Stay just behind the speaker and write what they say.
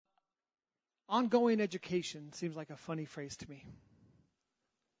Ongoing education seems like a funny phrase to me.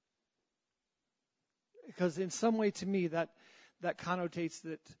 Because in some way to me that connotates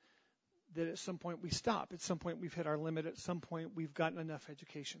that at some point we stop. At some point we've hit our limit. At some point we've gotten enough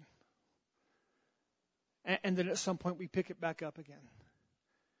education. And then at some point we pick it back up again.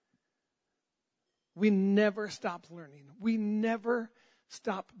 We never stop learning. We never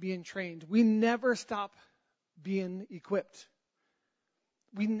stop being trained. We never stop being equipped.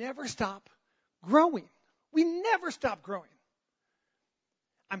 We never stop growing. We never stop growing.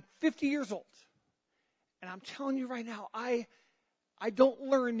 I'm 50 years old. And I'm telling you right now, I don't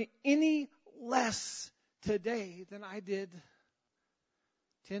learn any less today than I did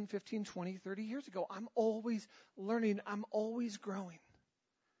 10, 15, 20, 30 years ago. I'm always learning. I'm always growing.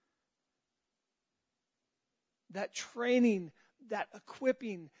 That training, that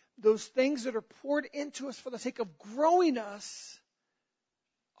equipping, those things that are poured into us for the sake of growing us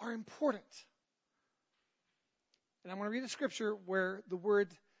are important. And I'm going to read a scripture where the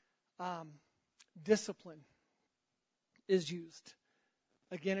word discipline is used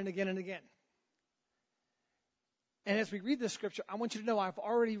again and again and again. And as we read this scripture, I want you to know I've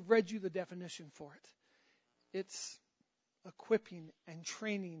already read you the definition for it. It's equipping and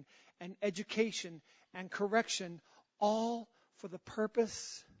training and education and correction, all for the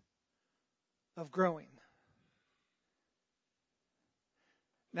purpose of growing.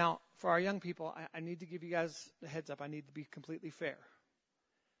 Now, for our young people, I need to give you guys a heads up. I need to be completely fair.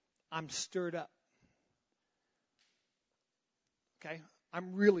 I'm stirred up. Okay?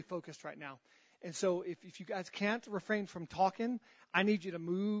 I'm really focused right now. And so if you guys can't refrain from talking, I need you to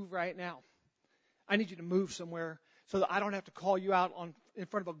move right now. I need you to move somewhere so that I don't have to call you out in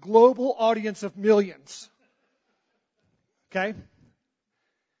front of a global audience of millions. Okay?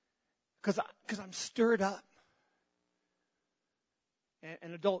 Because I'm stirred up.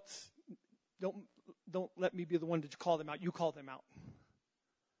 And adults, don't let me be the one to call them out. You call them out.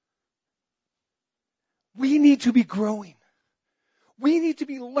 We need to be growing. We need to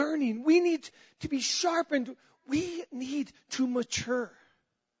be learning. We need to be sharpened. We need to mature.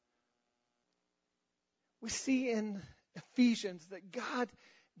 We see in Ephesians that God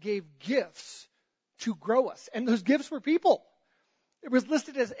gave gifts to grow us. And those gifts were people. It was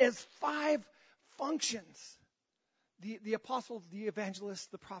listed as 5 functions. The apostle, the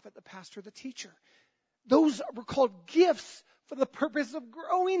evangelist, the prophet, the pastor, the teacher. Those were called gifts for the purpose of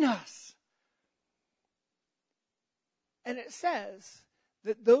growing us. And it says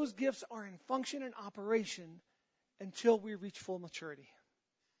that those gifts are in function and operation until we reach full maturity.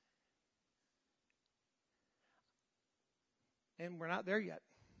 And we're not there yet.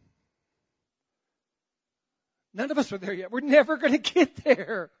 None of us are there yet. We're never going to get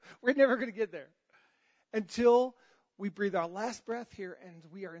there. We're never going to get there until we breathe our last breath here and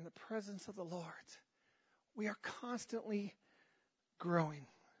we are in the presence of the Lord. We are constantly growing.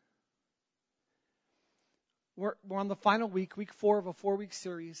 We're on the final week 4 of a 4-week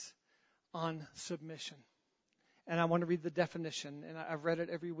series on submission. And I want to read the definition, and I've read it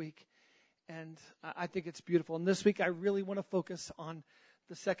every week. And I think it's beautiful. And this week I really want to focus on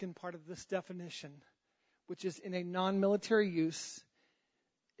the second part of this definition, which is in a non-military use.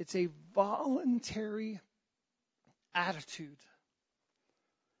 It's a voluntary attitude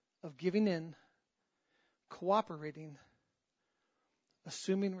of giving in, cooperating,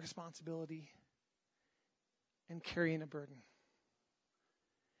 assuming responsibility, and carrying a burden.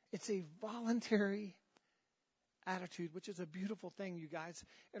 It's a voluntary attitude, which is a beautiful thing, you guys.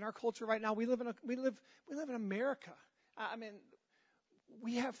 In our culture right now, we live in America. I mean,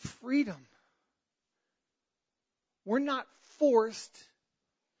 we have freedom. We're not forced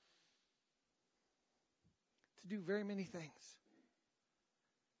to do very many things.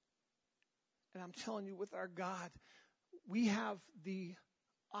 And I'm telling you, with our God, we have the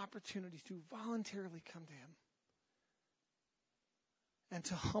opportunity to voluntarily come to Him and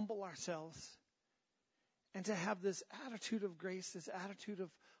to humble ourselves and to have this attitude of grace, this attitude of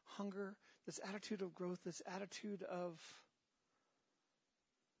hunger, this attitude of growth, this attitude of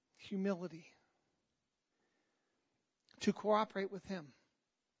humility, to cooperate with Him.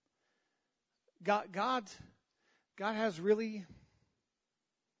 God has really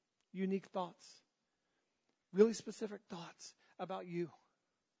unique thoughts, really specific thoughts about you,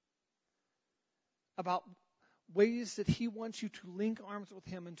 about ways that He wants you to link arms with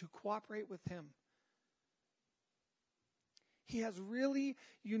Him and to cooperate with Him. He has really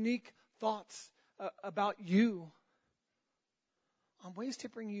unique thoughts about you on ways to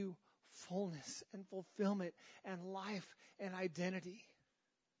bring you fullness and fulfillment and life and identity.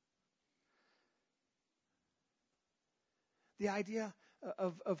 The idea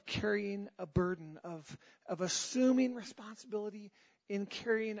of carrying a burden, of assuming responsibility in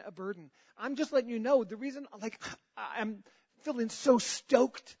carrying a burden. I'm just letting you know the reason, I'm feeling so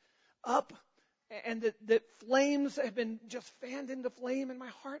stoked up and that flames have been just fanned into flame in my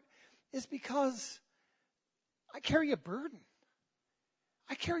heart is because I carry a burden.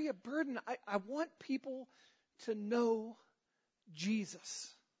 I carry a burden. I want people to know Jesus.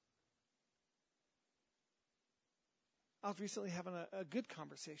 I was recently having a good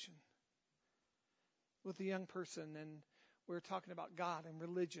conversation with a young person, and we were talking about God and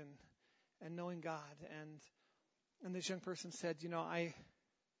religion and knowing God. And this young person said, I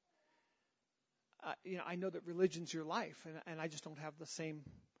know that religion's your life, and I just don't have the same,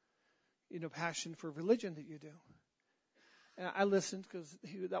 passion for religion that you do. And I listened because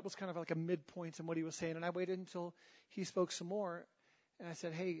that was kind of like a midpoint in what he was saying, and I waited until he spoke some more. And I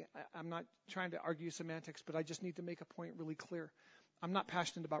said, hey, I'm not trying to argue semantics, but I just need to make a point really clear. I'm not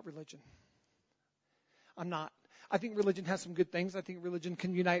passionate about religion. I'm not. I think religion has some good things. I think religion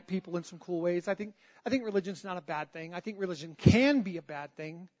can unite people in some cool ways. I think religion's not a bad thing. I think religion can be a bad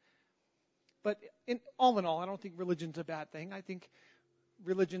thing. But in all, I don't think religion's a bad thing. I think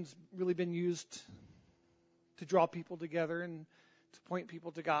religion's really been used to draw people together and to point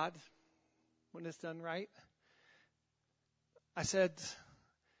people to God when it's done right. I said,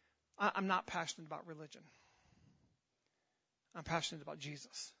 I'm not passionate about religion. I'm passionate about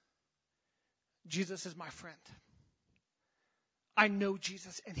Jesus. Jesus is my friend. I know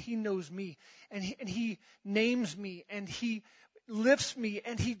Jesus, and he knows me, and he names me, and he lifts me,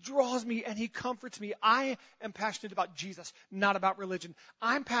 and he draws me, and he comforts me. I am passionate about Jesus, not about religion.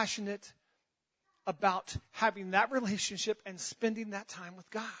 I'm passionate about having that relationship and spending that time with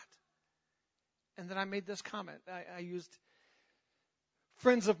God. And then I made this comment. I used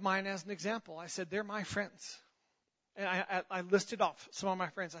friends of mine as an example. I said, they're my friends. And I listed off some of my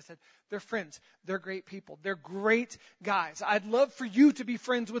friends. I said, they're friends. They're great people. They're great guys. I'd love for you to be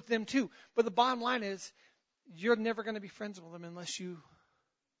friends with them too. But the bottom line is, you're never going to be friends with them unless you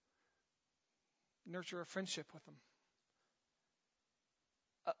nurture a friendship with them.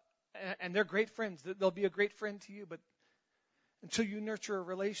 And they're great friends. They'll be a great friend to you. But until you nurture a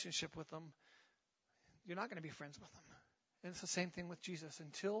relationship with them, you're not going to be friends with them. And it's the same thing with Jesus.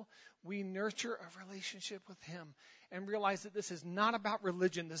 Until we nurture a relationship with him and realize that this is not about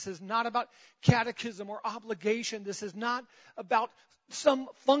religion. This is not about catechism or obligation. This is not about some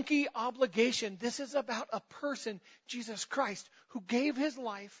funky obligation. This is about a person, Jesus Christ, who gave his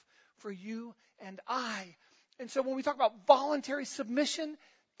life for you and I. And so when we talk about voluntary submission,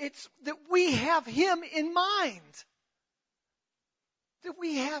 it's that we have him in mind. That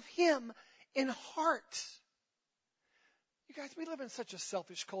we have him in heart. You guys, we live in such a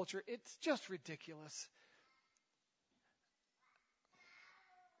selfish culture. It's just ridiculous.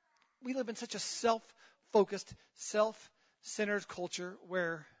 We live in such a self-focused, self-centered culture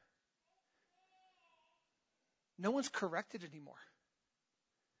where no one's corrected anymore.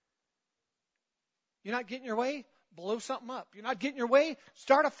 You're not getting your way? Blow something up. You're not getting your way?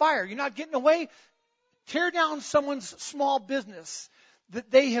 Start a fire. You're not getting away? Tear down someone's small business that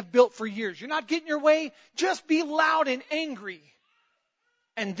they have built for years. You're not getting your way? Just be loud and angry,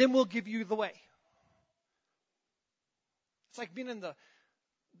 and then we'll give you the way. It's like being in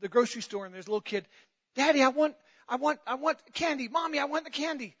the grocery store and there's a little kid, Daddy, I want candy. Mommy, I want the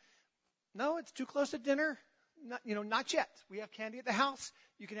candy. No, it's too close to dinner. Not yet. We have candy at the house.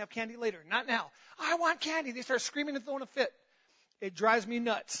 You can have candy later. Not now. I want candy. They start screaming and throwing a fit. It drives me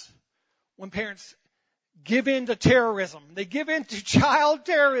nuts when parents give in to terrorism. They give in to child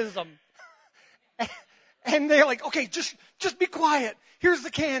terrorism. And they're like, okay, just be quiet. Here's the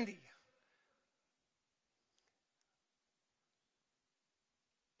candy.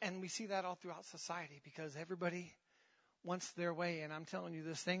 And we see that all throughout society because everybody wants their way. And I'm telling you,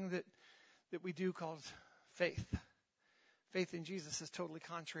 this thing that we do called faith. Faith in Jesus is totally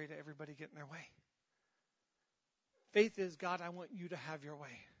contrary to everybody getting their way. Faith is, God, I want you to have your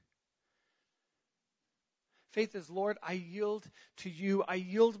way. Faith is, Lord, I yield to you. I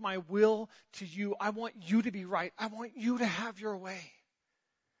yield my will to you. I want you to be right. I want you to have your way.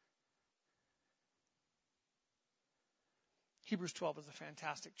 Hebrews 12 is a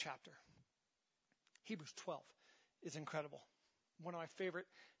fantastic chapter. Hebrews 12 is incredible. One of my favorite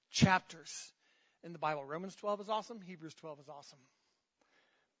chapters in the Bible. Romans 12 is awesome. Hebrews 12 is awesome.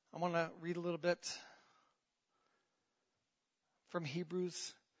 I want to read a little bit from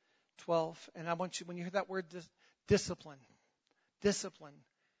Hebrews 12. And I want you, when you hear that word discipline,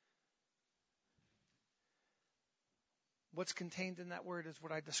 What's contained in that word is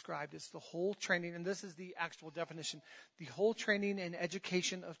what I described. It's the whole training, and this is the actual definition, the whole training and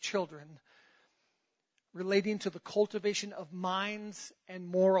education of children relating to the cultivation of minds and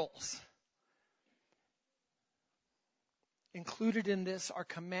morals. Included in this are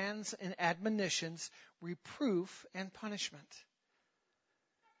commands and admonitions, reproof and punishment.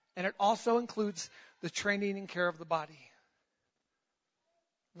 And it also includes the training and care of the body,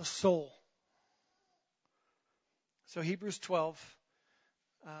 the soul. So Hebrews 12,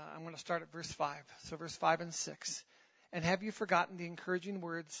 I'm going to start at verse 5. So verse 5 and 6. And have you forgotten the encouraging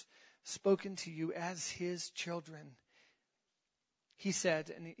words spoken to you as his children? He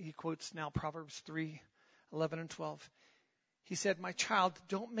said, and he quotes now Proverbs 3:11 and 12. He said, my child,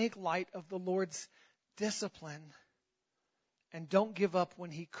 don't make light of the Lord's discipline, and don't give up when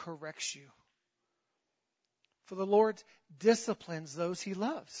he corrects you. For the Lord disciplines those he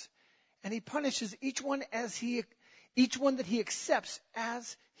loves, and he punishes each one that he accepts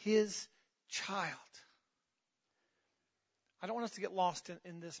as his child. I don't want us to get lost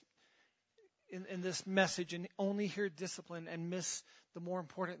in this message and only hear discipline and miss the more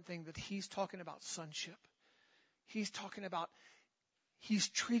important thing, that he's talking about sonship. He's talking about he's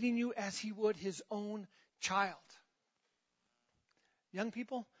treating you as he would his own child. Young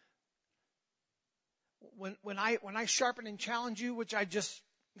people, when I sharpen and challenge you, which I just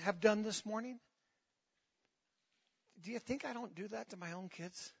have done this morning, do you think I don't do that to my own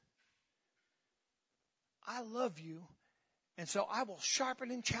kids? I love you, and so I will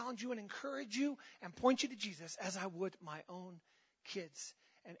sharpen and challenge you and encourage you and point you to Jesus as I would my own kids.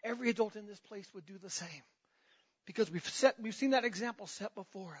 And every adult in this place would do the same, because we've seen that example set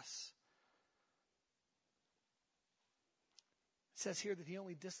before us. It says here that he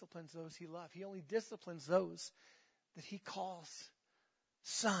only disciplines those he loves. He only disciplines those that he calls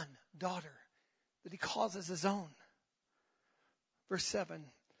son, daughter, that he calls as his own. Verse 7,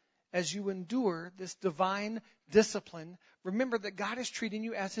 as you endure this divine discipline, remember that God is treating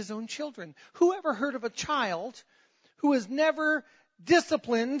you as his own children. Who ever heard of a child who is never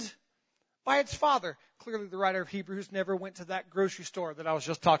disciplined by its father? Clearly the writer of Hebrews never went to that grocery store that I was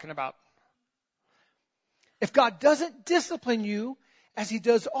just talking about. If God doesn't discipline you as he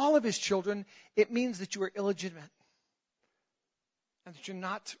does all of his children, it means that you are illegitimate and that you're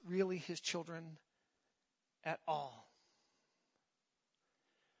not really his children at all.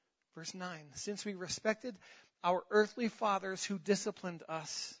 Verse 9, since we respected our earthly fathers who disciplined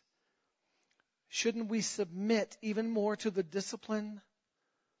us, shouldn't we submit even more to the discipline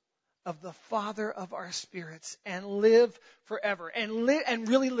of the Father of our spirits and live forever? And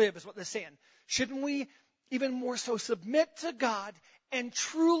really live is what they're saying. Shouldn't we even more so submit to God and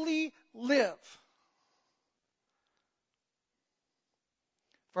truly live?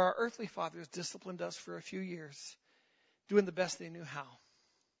 For our earthly fathers disciplined us for a few years, doing the best they knew how.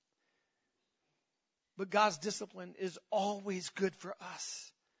 But God's discipline is always good for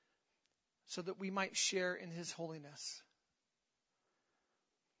us, so that we might share in his holiness.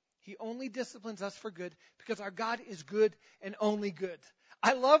 He only disciplines us for good because our God is good and only good.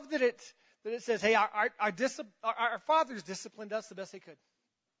 I love that it says, hey, our fathers disciplined us the best they could.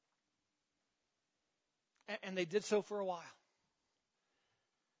 And they did so for a while.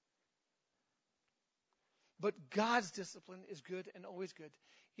 But God's discipline is good and always good.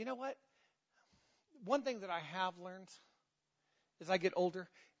 You know what? One thing that I have learned as I get older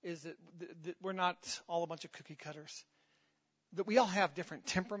is that we're not all a bunch of cookie cutters. That we all have different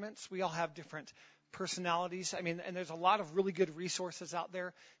temperaments. We all have different personalities. I mean, and there's a lot of really good resources out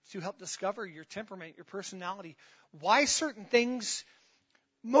there to help discover your temperament, your personality, why certain things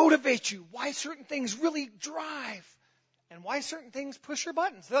motivate you, why certain things really drive, and why certain things push your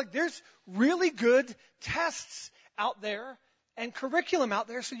buttons. There's really good tests out there and curriculum out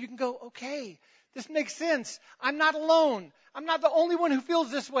there so you can go, okay, this makes sense. I'm not alone. I'm not the only one who feels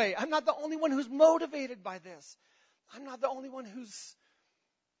this way. I'm not the only one who's motivated by this. I'm not the only one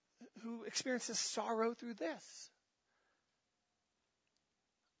who experiences sorrow through this.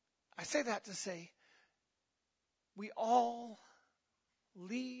 I say that to say we all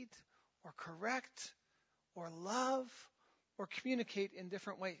lead or correct or love or communicate in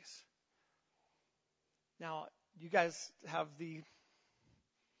different ways. Now, you guys have the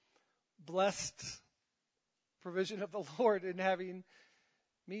blessed provision of the Lord in having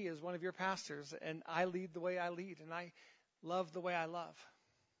me as one of your pastors, and I lead the way I lead, and I love the way I love.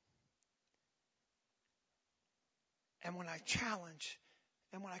 And when I challenge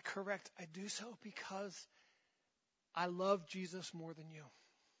and when I correct, I do so because I love Jesus more than you.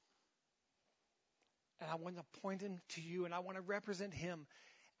 And I want to point him to you, and I want to represent him.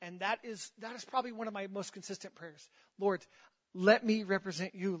 And that is probably one of my most consistent prayers. Lord, let me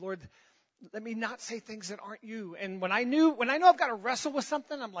represent you. Lord, let me not say things that aren't you. And when I know I've got to wrestle with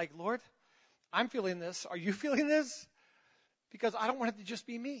something, I'm like, Lord, I'm feeling this. Are you feeling this? Because I don't want it to just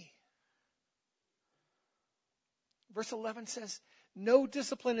be me. Verse 11 says, no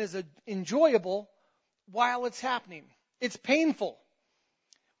discipline is enjoyable while it's happening. It's painful.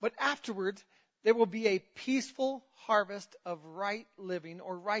 But afterward, there will be a peaceful harvest of right living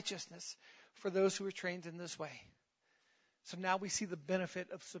or righteousness for those who are trained in this way. So now we see the benefit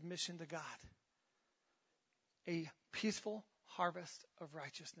of submission to God. A peaceful harvest of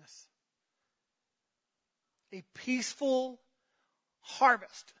righteousness. A peaceful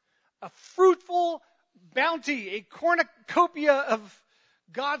harvest. A fruitful bounty. A cornucopia of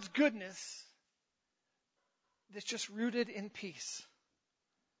God's goodness that's just rooted in peace.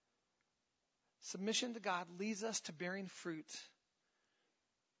 Submission to God leads us to bearing fruit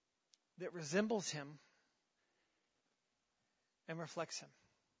that resembles Him and reflects Him.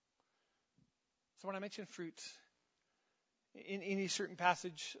 So when I mention fruit, in any certain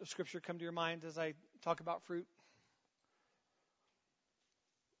passage of Scripture come to your mind as I talk about fruit?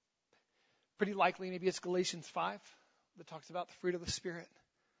 Pretty likely maybe it's Galatians 5 that talks about the fruit of the Spirit.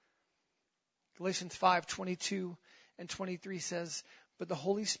 Galatians 5:22 and 23 says, but the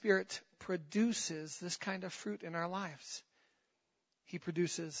Holy Spirit produces this kind of fruit in our lives. He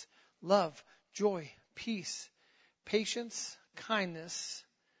produces love, joy, peace, patience, kindness,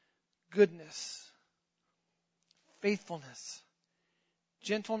 goodness, faithfulness,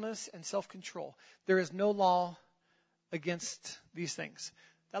 gentleness, and self-control. There is no law against these things.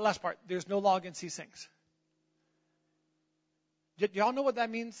 That last part, there's no law against these things. Do y'all know what that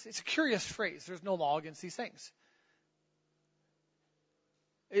means? It's a curious phrase. There's no law against these things.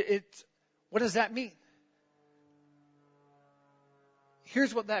 What does that mean?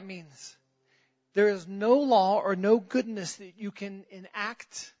 Here's what that means. There is no law or no goodness that you can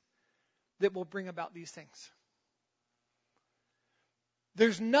enact that will bring about these things.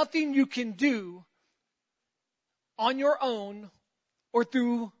 There's nothing you can do on your own or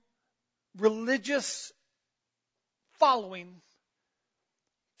through religious following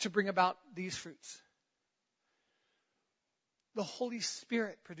to bring about these fruits. The Holy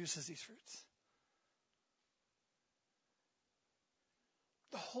Spirit produces these fruits.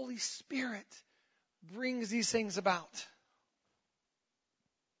 The Holy Spirit brings these things about.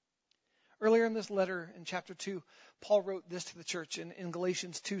 Earlier in this letter, in chapter 2, Paul wrote this to the church in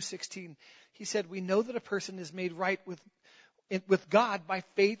Galatians 2:16. He said, we know that a person is made right with God by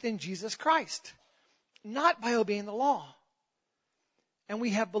faith in Jesus Christ, not by obeying the law. And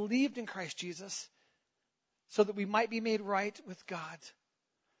we have believed in Christ Jesus so that we might be made right with God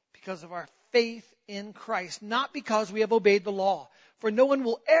because of our faith in Christ, not because we have obeyed the law. For no one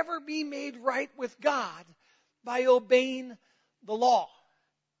will ever be made right with God by obeying the law.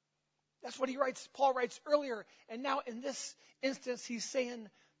 That's what Paul writes earlier. And now in this instance, he's saying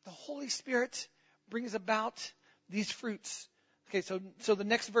the Holy Spirit brings about these fruits. Okay, so the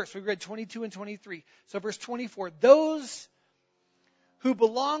next verse, we read 22 and 23. So verse 24, those who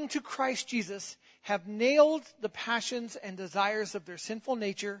belong to Christ Jesus have nailed the passions and desires of their sinful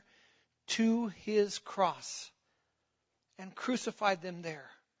nature to His cross and crucified them there.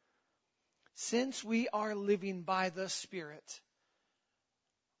 Since we are living by the Spirit,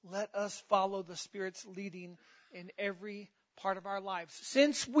 let us follow the Spirit's leading in every part of our lives.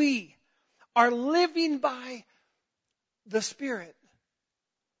 Since we are living by the Spirit,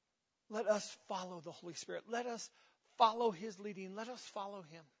 let us follow the Holy Spirit. Let us follow His leading. Let us follow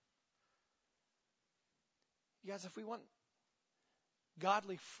Him. You guys, if we want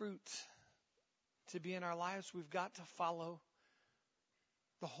godly fruit to be in our lives, we've got to follow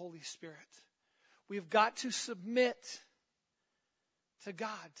the Holy Spirit. We've got to submit to God.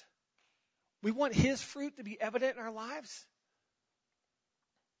 We want His fruit to be evident in our lives.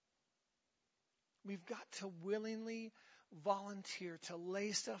 We've got to willingly volunteer to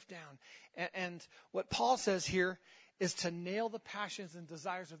lay stuff down. And what Paul says here is to nail the passions and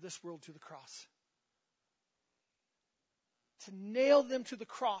desires of this world to the cross. To nail them to the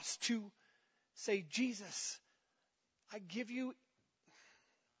cross, to say, Jesus, I give you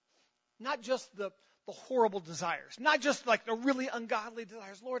not just the horrible desires, not just like the really ungodly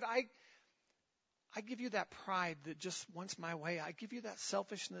desires. Lord, I give you that pride that just wants my way. I give you that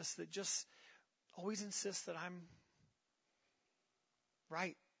selfishness that just always insists that I'm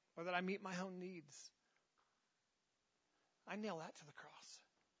right or that I meet my own needs. I nail that to the cross.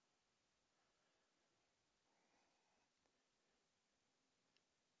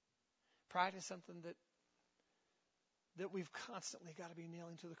 Pride is something that that we've constantly got to be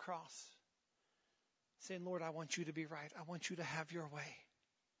nailing to the cross. Saying, Lord, I want you to be right. I want you to have your way.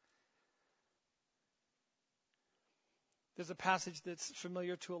 There's a passage that's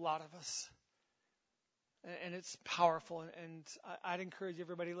familiar to a lot of us. And it's powerful. And I'd encourage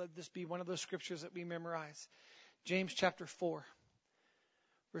everybody, let this be one of those scriptures that we memorize. James chapter 4,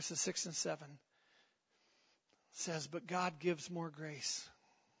 verses 6 and 7 says, but God gives more grace.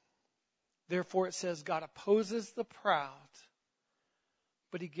 Therefore it says, God opposes the proud,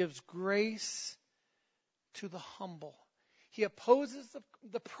 but he gives grace to the humble. He opposes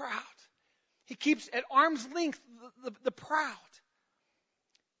the proud. He keeps at arm's length the proud.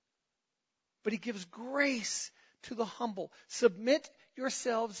 But he gives grace to the humble. Submit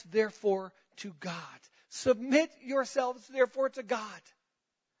yourselves, therefore, to God. Submit yourselves, therefore, to God.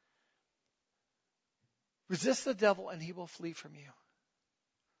 Resist the devil, and he will flee from you.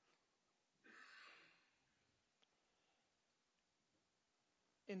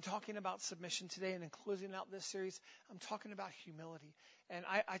 In talking about submission today and in closing out this series, I'm talking about humility. And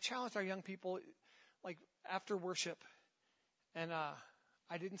I challenged our young people, like after worship, and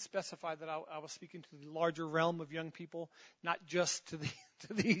I didn't specify that I was speaking to the larger realm of young people, not just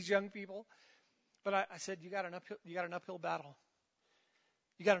to these young people. But I said, you got an uphill battle.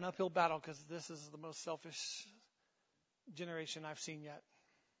 You got an uphill battle because this is the most selfish generation I've seen yet.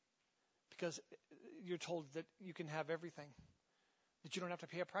 Because you're told that you can have everything, that you don't have to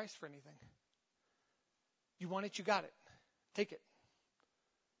pay a price for anything. You want it, you got it. Take it.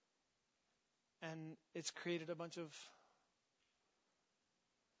 And it's created a bunch of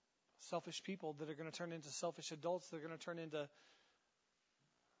selfish people that are going to turn into selfish adults. They're going to turn into,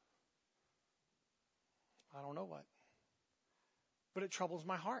 I don't know what. But it troubles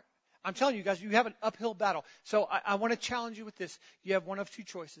my heart. I'm telling you guys, you have an uphill battle. So I want to challenge you with this. You have one of two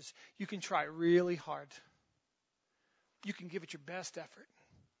choices. You can try really hard. You can give it your best effort.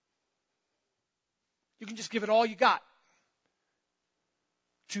 You can just give it all you got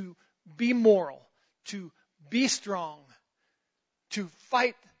to be moral, to be strong, to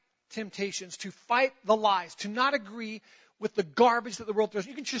fight temptations, to fight the lies, to not agree with the garbage that the world throws.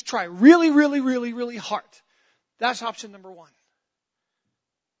 You can just try really, really, really, really hard. That's option number one.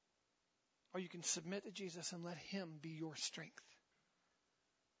 Or you can submit to Jesus and let him be your strength.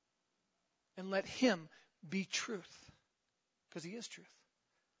 And let him be truth. Because he is truth.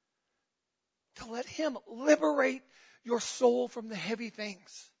 To let him liberate your soul from the heavy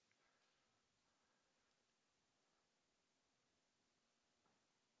things.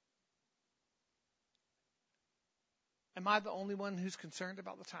 Am I the only one who's concerned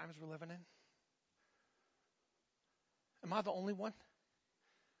about the times we're living in? Am I the only one?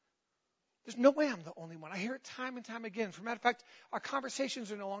 There's no way I'm the only one. I hear it time and time again. As a matter of fact, our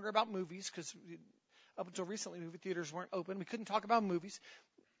conversations are no longer about movies because up until recently, movie theaters weren't open. We couldn't talk about movies.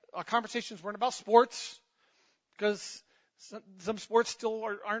 Our conversations weren't about sports because some sports still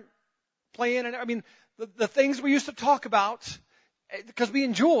aren't playing. And I mean, the things we used to talk about because we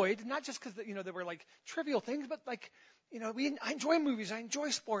enjoyed, not just because they were like trivial things, but like I enjoy movies. I enjoy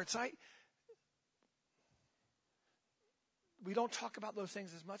sports. We don't talk about those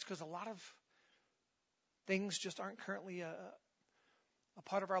things as much because a lot of things just aren't currently a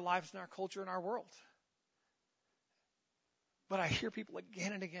part of our lives and our culture and our world. But I hear people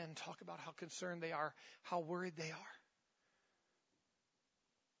again and again talk about how concerned they are, how worried they are.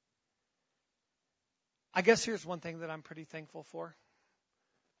 I guess here's one thing that I'm pretty thankful for.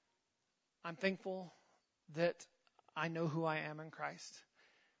 I'm thankful that I know who I am in Christ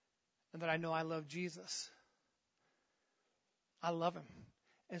and that I know I love Jesus. I love him.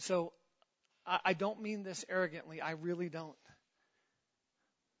 And so I don't mean this arrogantly. I really don't.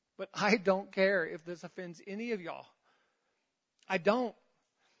 But I don't care if this offends any of y'all. I don't.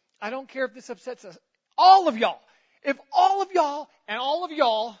 I don't care if this upsets us. All of y'all. If all of y'all and all of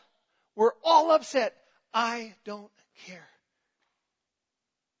y'all were all upset, I don't care.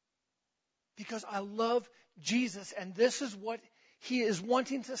 Because I love Jesus, and this is what he is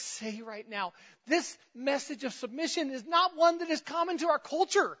wanting to say right now. This message of submission is not one that is common to our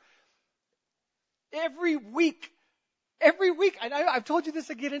culture. Every week, I've told you this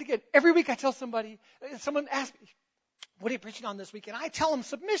again and again. Every week I tell somebody, someone asks me, what are you preaching on this week? And I tell them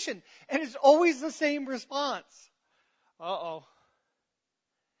submission. And it's always the same response. Uh-oh.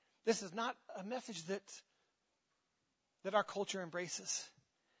 This is not a message that our culture embraces.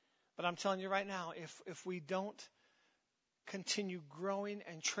 But I'm telling you right now, if we don't continue growing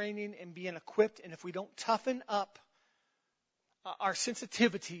and training and being equipped, and if we don't toughen up our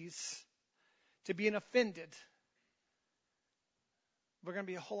sensitivities to being offended, we're going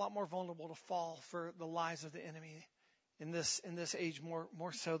to be a whole lot more vulnerable to fall for the lies of the enemy in this age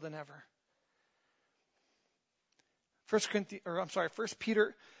more so than ever. 1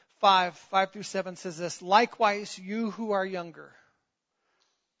 Peter 5:5-7 says this, likewise, you who are younger.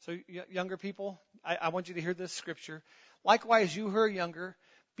 So younger people, I want you to hear this scripture. Likewise, you who are younger,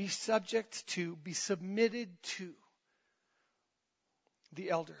 be submitted to the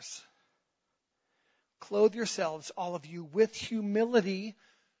elders. Clothe yourselves, all of you, with humility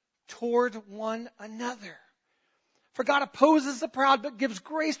toward one another. For God opposes the proud, but gives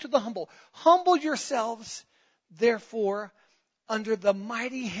grace to the humble. Humble yourselves, therefore, under the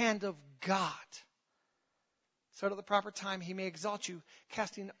mighty hand of God, so at the proper time he may exalt you,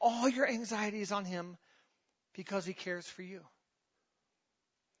 casting all your anxieties on him because he cares for you.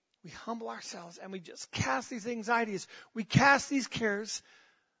 We humble ourselves and we just cast these anxieties. We cast these cares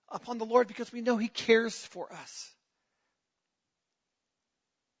upon the Lord because we know he cares for us.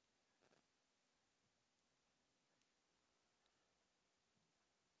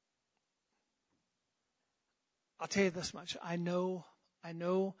 I'll tell you this much. I know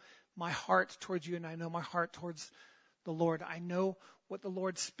my heart towards you, and I know my heart towards the Lord. I know what the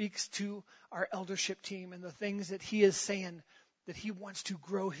Lord speaks to our eldership team and the things that he is saying that he wants to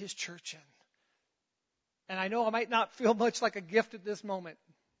grow his church in. And I know I might not feel much like a gift at this moment.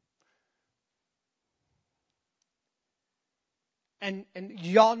 And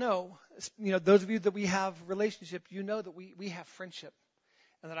y'all know, those of you that we have relationship, you know that we have friendship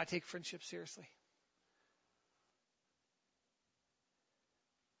and that I take friendship seriously.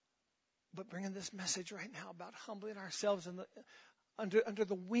 But bringing this message right now about humbling ourselves under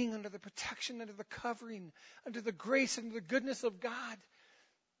the wing, under the protection, under the covering, under the grace and the goodness of God.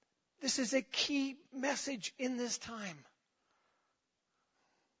 This is a key message in this time.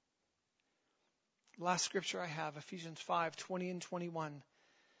 The last scripture I have, Ephesians 5:20 and 21,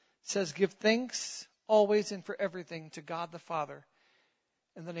 says, give thanks always and for everything to God the Father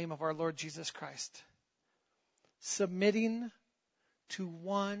in the name of our Lord Jesus Christ, submitting to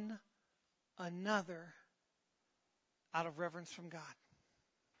one another out of reverence from God.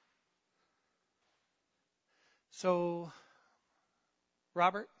 So,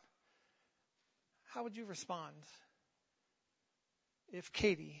 Robert, how would you respond if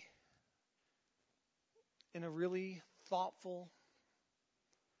Katie, in a really thoughtful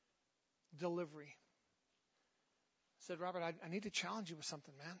delivery, said, Robert, I need to challenge you with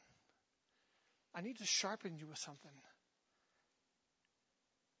something, man. I need to sharpen you with something.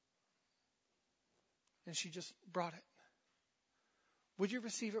 And she just brought it. Would you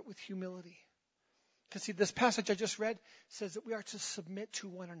receive it with humility? Because see, this passage I just read says that we are to submit to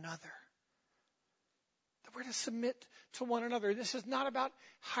one another. That we're to submit to one another. This is not about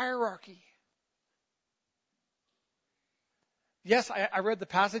hierarchy. Yes, I read the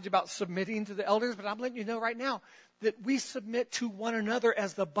passage about submitting to the elders, but I'm letting you know right now that we submit to one another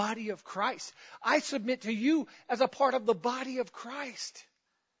as the body of Christ. I submit to you as a part of the body of Christ.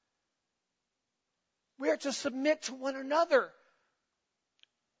 We are to submit to one another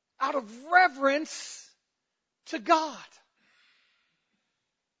out of reverence to God.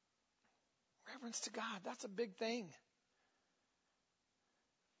 Reverence to God, that's a big thing.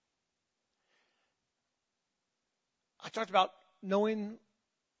 I talked about knowing,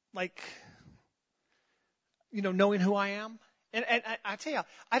 knowing who I am. And I tell you,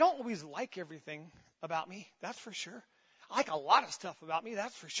 I don't always like everything about me, that's for sure. I like a lot of stuff about me,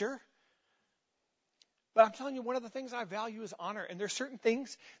 that's for sure. But I'm telling you, one of the things I value is honor. And there's certain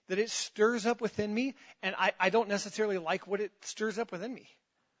things that it stirs up within me, and I don't necessarily like what it stirs up within me.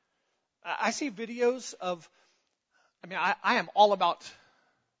 I see videos of, I am all about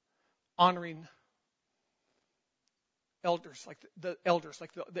honoring elders, like the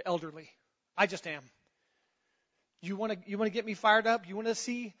elderly. I just am. You want to get me fired up? You want to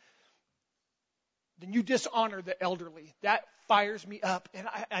see? Then you dishonor the elderly. That fires me up,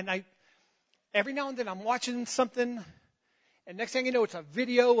 and I every now and then I'm watching something, and next thing you know, it's a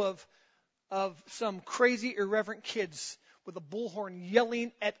video of some crazy, irreverent kids with a bullhorn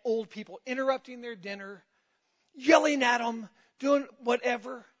yelling at old people, interrupting their dinner, yelling at them, doing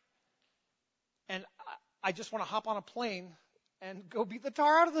whatever. And I just want to hop on a plane and go beat the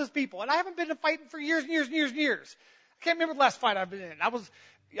tar out of those people. And I haven't been in fighting for years and years and years and years. I can't remember the last fight I've been in. I was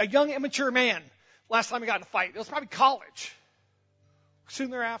a young, immature man last time I got in a fight. It was probably college. Soon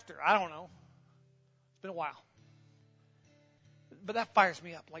thereafter. I don't know. It's been a while. But that fires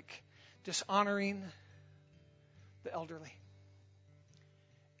me up, like dishonoring the elderly.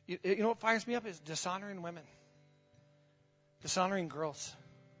 You know what fires me up is dishonoring women. Dishonoring girls.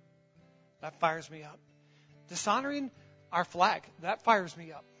 That fires me up. Dishonoring our flag. That fires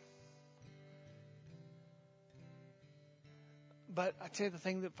me up. But I tell you, the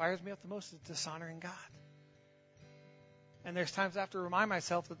thing that fires me up the most is dishonoring God. And there's times I have to remind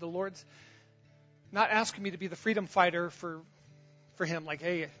myself that the Lord's not asking me to be the freedom fighter for Him. Like,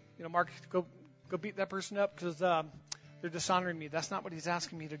 hey, Mark, go beat that person up because they're dishonoring me. That's not what He's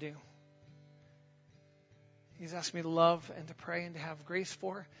asking me to do. He's asking me to love and to pray and to have grace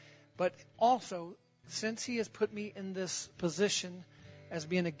for. But also, since He has put me in this position as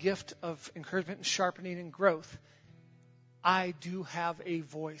being a gift of encouragement and sharpening and growth, I do have a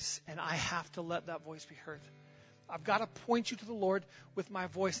voice, and I have to let that voice be heard. I've got to point you to the Lord with my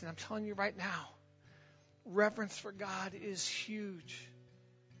voice, and I'm telling you right now, reverence for God is huge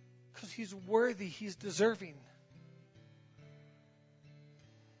because He's worthy, He's deserving.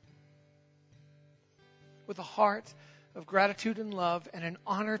 With a heart of gratitude and love and an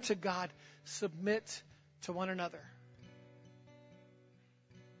honor to God, submit to one another.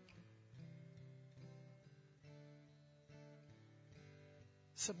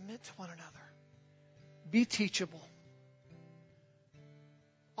 Submit to one another. Be teachable.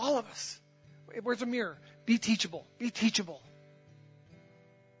 All of us. Where's a mirror? Be teachable. Be teachable.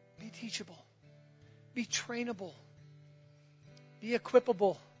 Be teachable. Be trainable. Be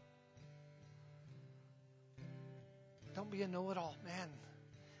equipable. Don't be a know-it-all. Man,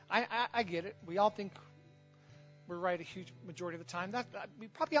 I get it. We all think we're right a huge majority of the time. We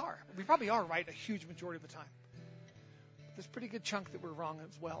probably are. We probably are right a huge majority of the time. There's a pretty good chunk that we're wrong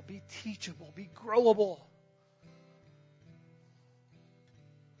as well. Be teachable. Be growable.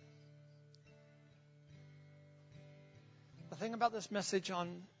 The thing about this message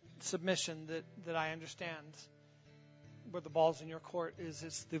on submission that I understand where the ball's in your court is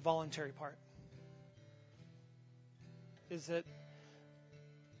it's the voluntary part. Is that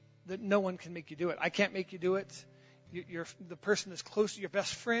no one can make you do it. I can't make you do it. You're the person that's close to your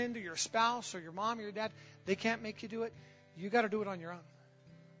best friend or your spouse or your mom or your dad, they can't make you do it. You got to do it on your own.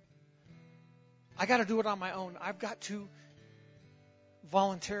 I got to do it on my own. I've got to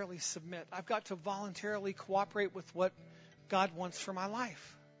voluntarily submit. I've got to voluntarily cooperate with what God wants for my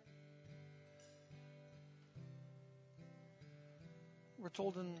life. We're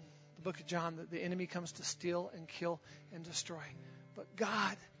told in the book of John that the enemy comes to steal and kill and destroy. But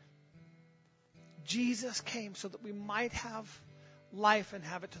God, Jesus came so that we might have life and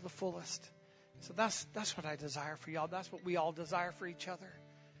have it to the fullest. So that's what I desire for y'all. That's what we all desire for each other.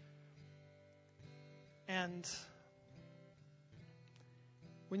 And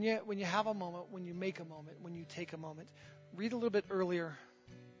when you have a moment, when you make a moment, when you take a moment, read a little bit earlier.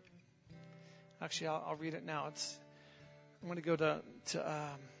 Actually, I'll read it now. I'm going to go to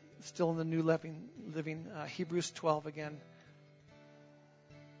still in the New Living Hebrews 12 again.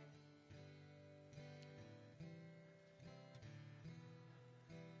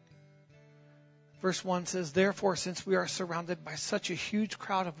 Verse 1 says, "Therefore, since we are surrounded by such a huge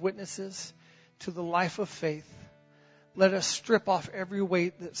crowd of witnesses to the life of faith, let us strip off every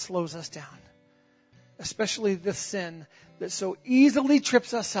weight that slows us down, especially the sin that so easily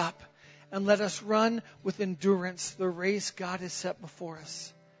trips us up, and let us run with endurance the race God has set before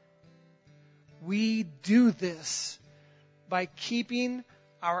us. We do this by keeping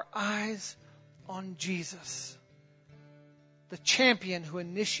our eyes on Jesus, the champion who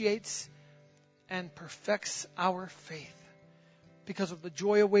initiates and perfects our faith. Because of the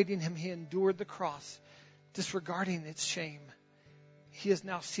joy awaiting Him, He endured the cross, disregarding its shame. He is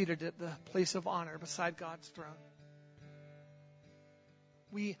now seated at the place of honor beside God's throne."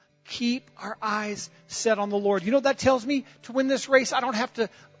 We keep our eyes set on the Lord. You know what that tells me? To win this race,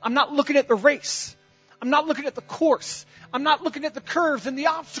 I'm not looking at the race. I'm not looking at the course. I'm not looking at the curves and the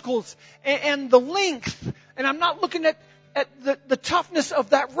obstacles and the length. And I'm not looking at the toughness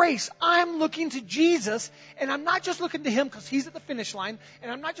of that race. I'm looking to Jesus, and I'm not just looking to Him because He's at the finish line,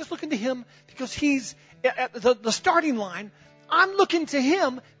 and I'm not just looking to Him because He's at the starting line. I'm looking to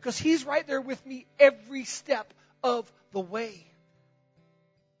Him because He's right there with me every step of the way.